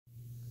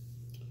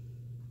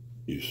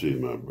You see,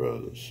 my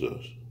brother and sister,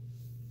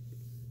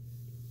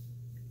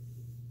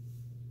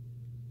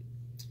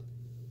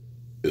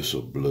 it's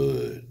a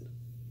blood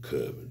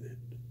covenant.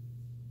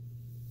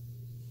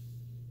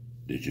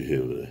 Did you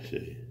hear what I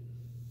said?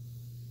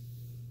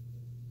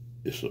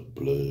 It's a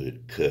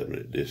blood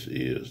covenant. This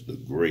is the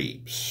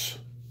grapes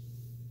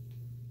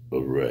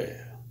of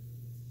wrath.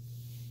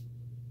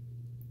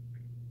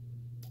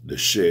 The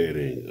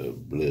shedding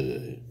of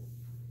blood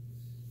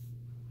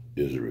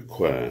is a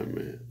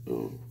requirement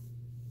on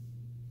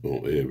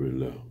every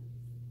law.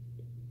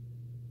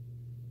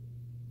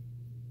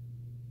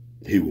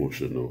 He wants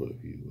to know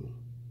if you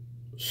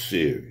are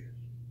serious.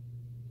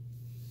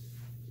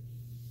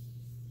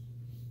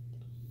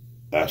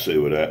 I say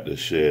without the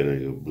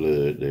shedding of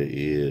blood, there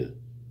is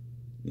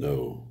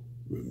no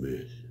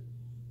remission.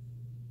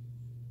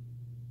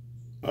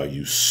 Are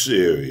you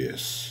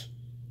serious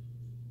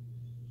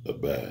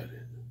about it?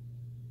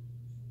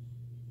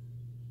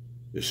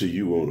 You see,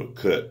 you want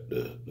to cut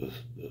the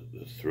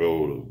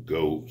throat of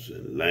goats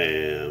and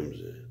lambs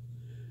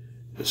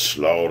and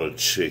slaughter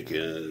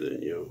chickens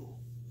and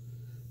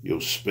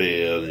your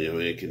spells and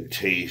your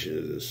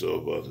incantations and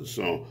so forth and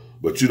so on.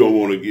 But you don't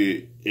want to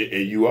get,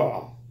 and you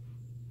are,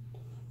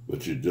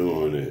 but you're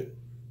doing it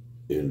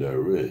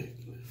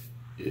indirectly.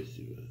 Yes,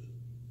 you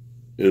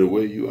are. In a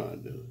way you are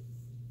doing it.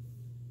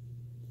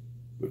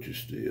 But you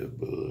still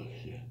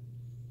bullshit.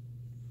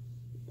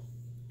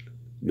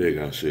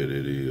 Nigga, I said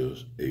it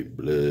is a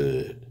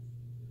blood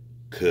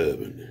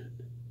covenant.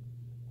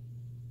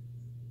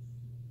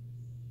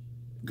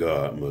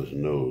 God must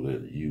know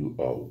that you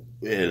are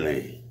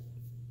willing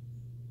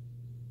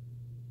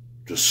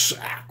to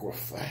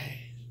sacrifice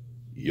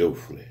your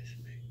flesh.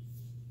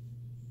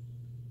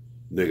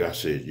 Nigga, I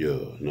said,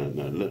 yo, now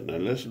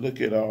let's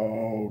look at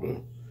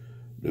all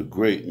the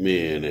great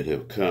men that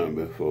have come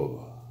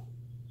before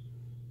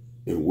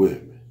and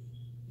women.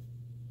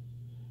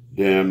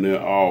 Damn near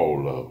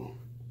all of them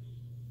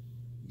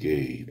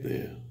gave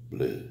their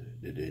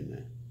blood, did they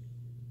not?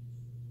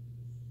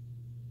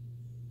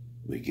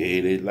 They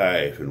gave their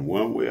life, and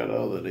one way or the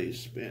other, they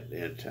spent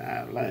their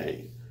entire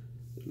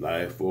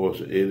life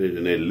force and energy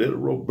and their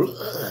literal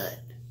blood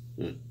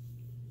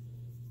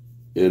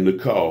in the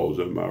cause.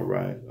 Am I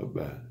right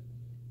about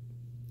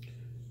it?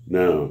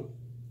 Now,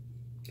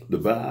 the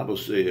Bible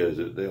says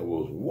that there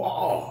was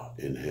war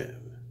in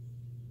heaven.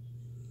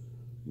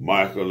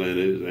 Michael and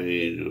his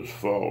angels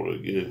fought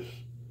against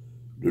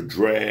the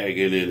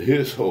dragon and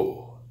his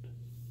horde,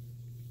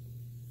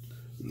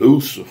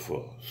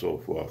 Lucifer, so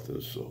forth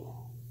and so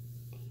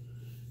on.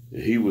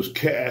 And he was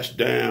cast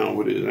down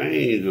with his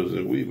angels,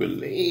 and we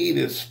believe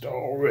this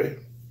story.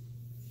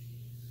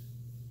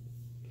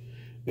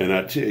 And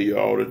I tell you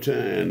all the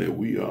time that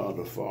we are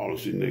the fallen.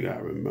 See, nigga, I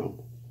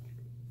remember.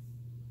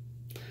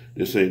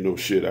 This ain't no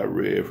shit I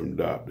read from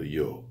Dr.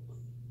 York.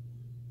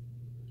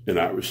 And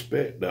I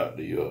respect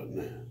Dr. York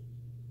now.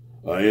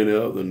 Or any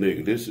other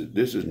nigga. This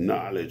is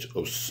knowledge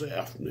of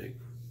self, nigga.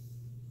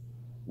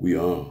 We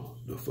are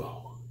the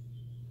fallen.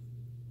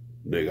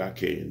 Nigga, I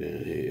came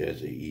down here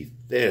as an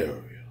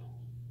ethereal.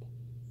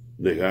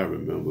 Nigga, I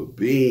remember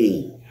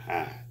being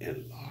high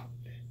and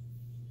lofty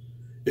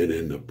and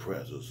in the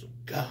presence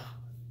of God.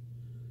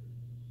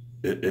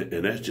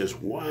 And that's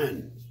just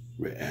one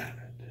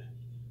reality.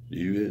 Do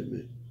you hear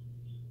me?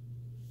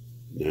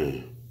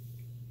 Now,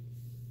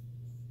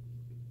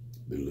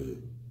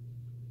 beloved,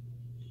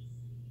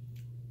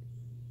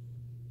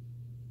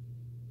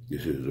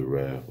 this is the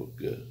wrath of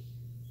God.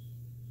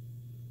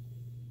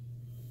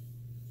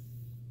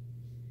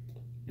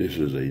 This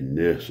is a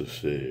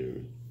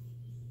necessary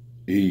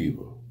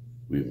evil,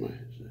 we might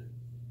say.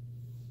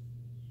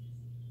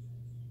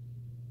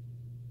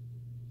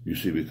 You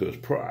see, because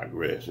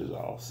progress is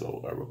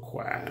also a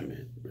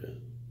requirement, brother.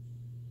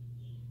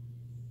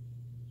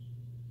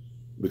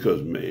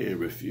 Because man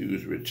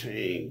refused to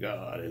retain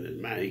God in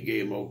his mind, he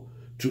gave him over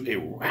to a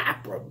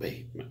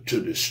reprobate,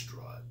 to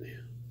destroy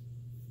them.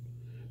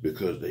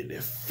 Because they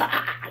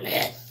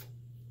defileth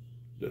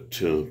the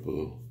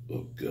temple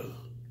of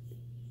God.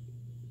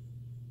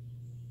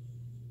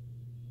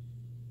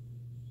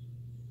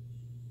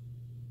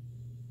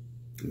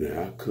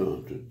 Now I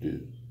come to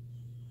do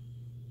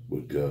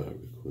what God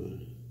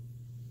requires.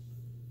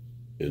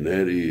 And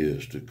that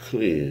is to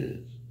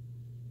cleanse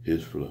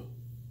his flow.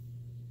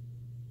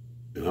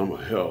 And I'm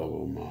a hell of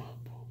a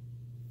marble,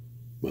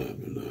 my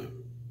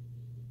beloved.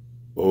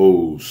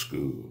 Old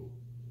school,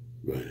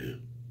 right here.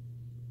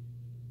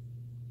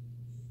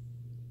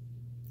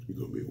 You're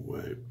going to be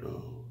wiped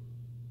off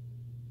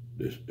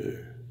this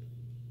earth.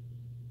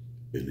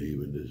 And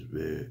even this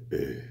very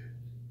earth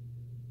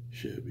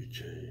shall be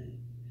changed.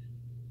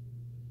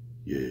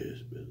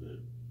 Yes,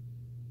 beloved.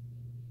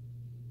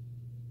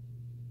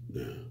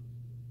 Now,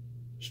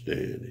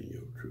 stand in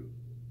your truth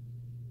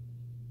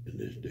in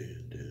this day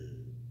and time.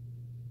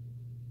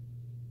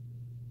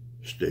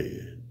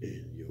 Stand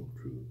in your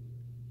truth.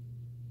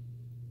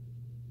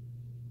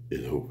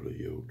 And hopefully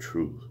your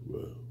truth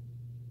will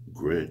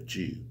grant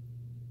you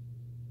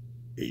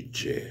a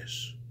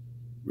just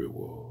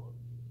reward.